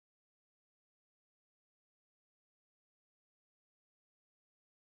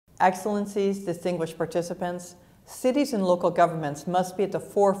Excellencies, distinguished participants, cities and local governments must be at the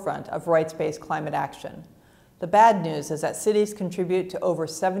forefront of rights-based climate action. The bad news is that cities contribute to over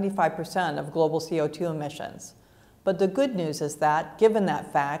 75% of global CO2 emissions. But the good news is that, given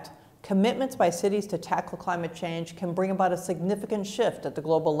that fact, commitments by cities to tackle climate change can bring about a significant shift at the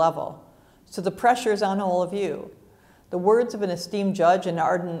global level. So the pressure is on all of you. The words of an esteemed judge and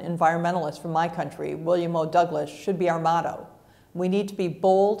ardent environmentalist from my country, William O. Douglas, should be our motto. We need to be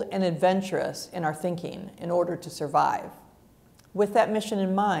bold and adventurous in our thinking in order to survive. With that mission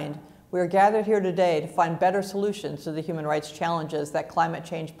in mind, we are gathered here today to find better solutions to the human rights challenges that climate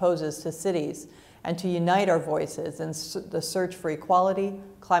change poses to cities and to unite our voices in the search for equality,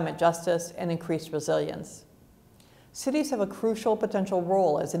 climate justice, and increased resilience. Cities have a crucial potential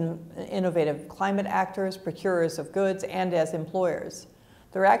role as innovative climate actors, procurers of goods, and as employers.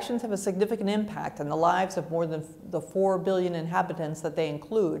 Their actions have a significant impact on the lives of more than the 4 billion inhabitants that they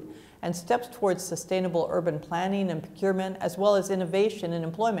include, and steps towards sustainable urban planning and procurement, as well as innovation and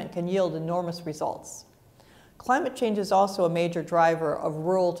employment, can yield enormous results. Climate change is also a major driver of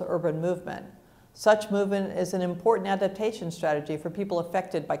rural to urban movement. Such movement is an important adaptation strategy for people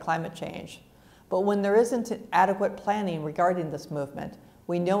affected by climate change. But when there isn't adequate planning regarding this movement,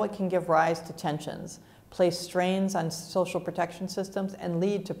 we know it can give rise to tensions, place strains on social protection systems, and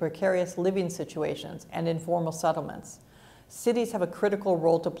lead to precarious living situations and informal settlements. Cities have a critical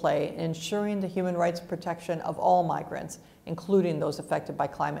role to play in ensuring the human rights protection of all migrants, including those affected by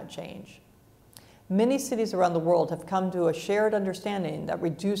climate change. Many cities around the world have come to a shared understanding that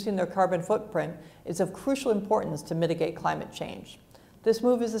reducing their carbon footprint is of crucial importance to mitigate climate change. This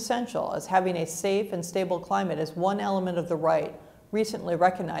move is essential, as having a safe and stable climate is one element of the right, recently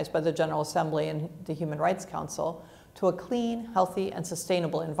recognized by the General Assembly and the Human Rights Council, to a clean, healthy, and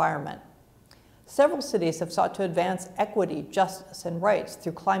sustainable environment. Several cities have sought to advance equity, justice, and rights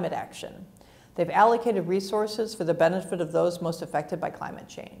through climate action. They've allocated resources for the benefit of those most affected by climate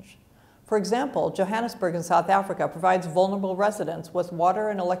change. For example, Johannesburg in South Africa provides vulnerable residents with water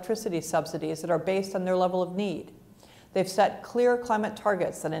and electricity subsidies that are based on their level of need. They've set clear climate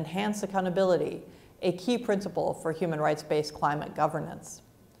targets that enhance accountability, a key principle for human rights-based climate governance.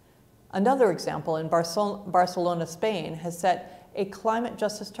 Another example in Barcelona, Spain, has set a climate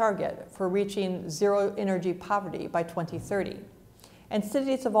justice target for reaching zero energy poverty by 2030. And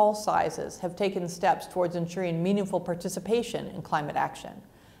cities of all sizes have taken steps towards ensuring meaningful participation in climate action.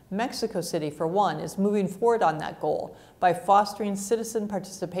 Mexico City, for one, is moving forward on that goal by fostering citizen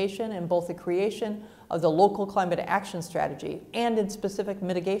participation in both the creation of the local climate action strategy and in specific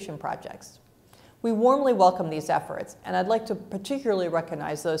mitigation projects. We warmly welcome these efforts, and I'd like to particularly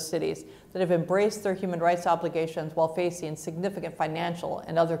recognize those cities that have embraced their human rights obligations while facing significant financial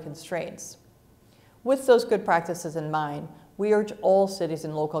and other constraints. With those good practices in mind, we urge all cities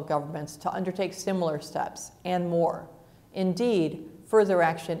and local governments to undertake similar steps and more. Indeed, further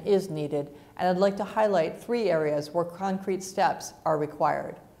action is needed, and I'd like to highlight 3 areas where concrete steps are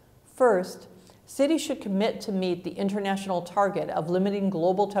required. First, cities should commit to meet the international target of limiting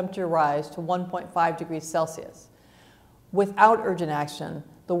global temperature rise to 1.5 degrees Celsius. Without urgent action,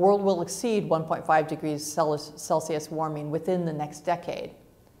 the world will exceed 1.5 degrees Celsius warming within the next decade.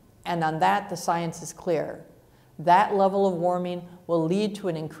 And on that, the science is clear. That level of warming will lead to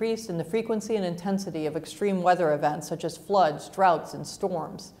an increase in the frequency and intensity of extreme weather events such as floods, droughts, and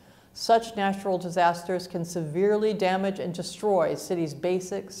storms. Such natural disasters can severely damage and destroy cities'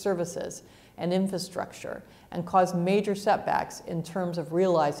 basic services and infrastructure and cause major setbacks in terms of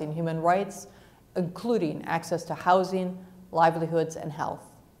realizing human rights, including access to housing, livelihoods, and health.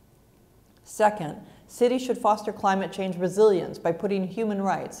 Second, cities should foster climate change resilience by putting human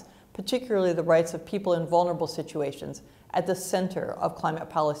rights, particularly the rights of people in vulnerable situations, at the center of climate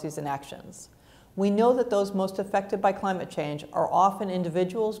policies and actions. We know that those most affected by climate change are often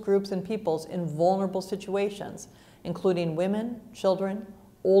individuals, groups, and peoples in vulnerable situations, including women, children,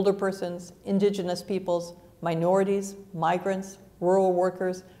 older persons, indigenous peoples, minorities, migrants, rural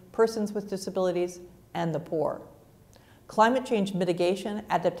workers, persons with disabilities, and the poor. Climate change mitigation,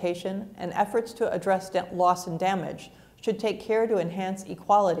 adaptation, and efforts to address loss and damage should take care to enhance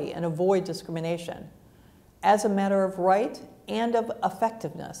equality and avoid discrimination. As a matter of right and of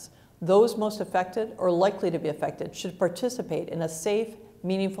effectiveness, those most affected or likely to be affected should participate in a safe,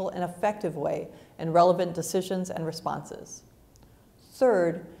 meaningful, and effective way in relevant decisions and responses.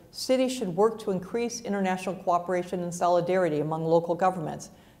 Third, cities should work to increase international cooperation and solidarity among local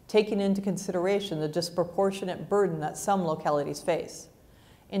governments, taking into consideration the disproportionate burden that some localities face.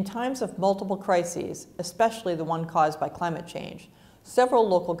 In times of multiple crises, especially the one caused by climate change, several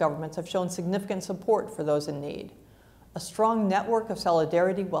local governments have shown significant support for those in need. A strong network of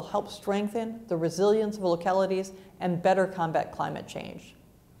solidarity will help strengthen the resilience of localities and better combat climate change.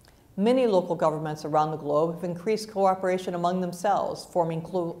 Many local governments around the globe have increased cooperation among themselves, forming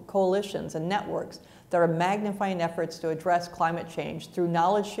coalitions and networks that are magnifying efforts to address climate change through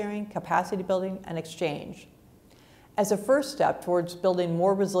knowledge sharing, capacity building, and exchange. As a first step towards building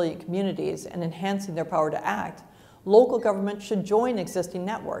more resilient communities and enhancing their power to act, local governments should join existing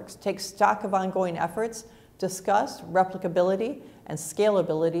networks, take stock of ongoing efforts, discuss replicability and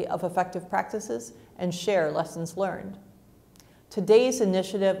scalability of effective practices, and share lessons learned. Today's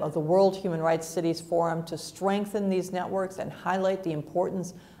initiative of the World Human Rights Cities Forum to strengthen these networks and highlight the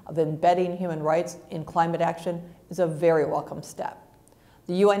importance of embedding human rights in climate action is a very welcome step.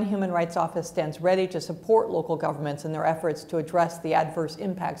 The UN Human Rights Office stands ready to support local governments in their efforts to address the adverse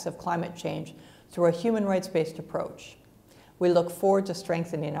impacts of climate change through a human rights-based approach. We look forward to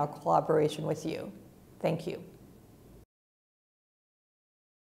strengthening our collaboration with you. Thank you.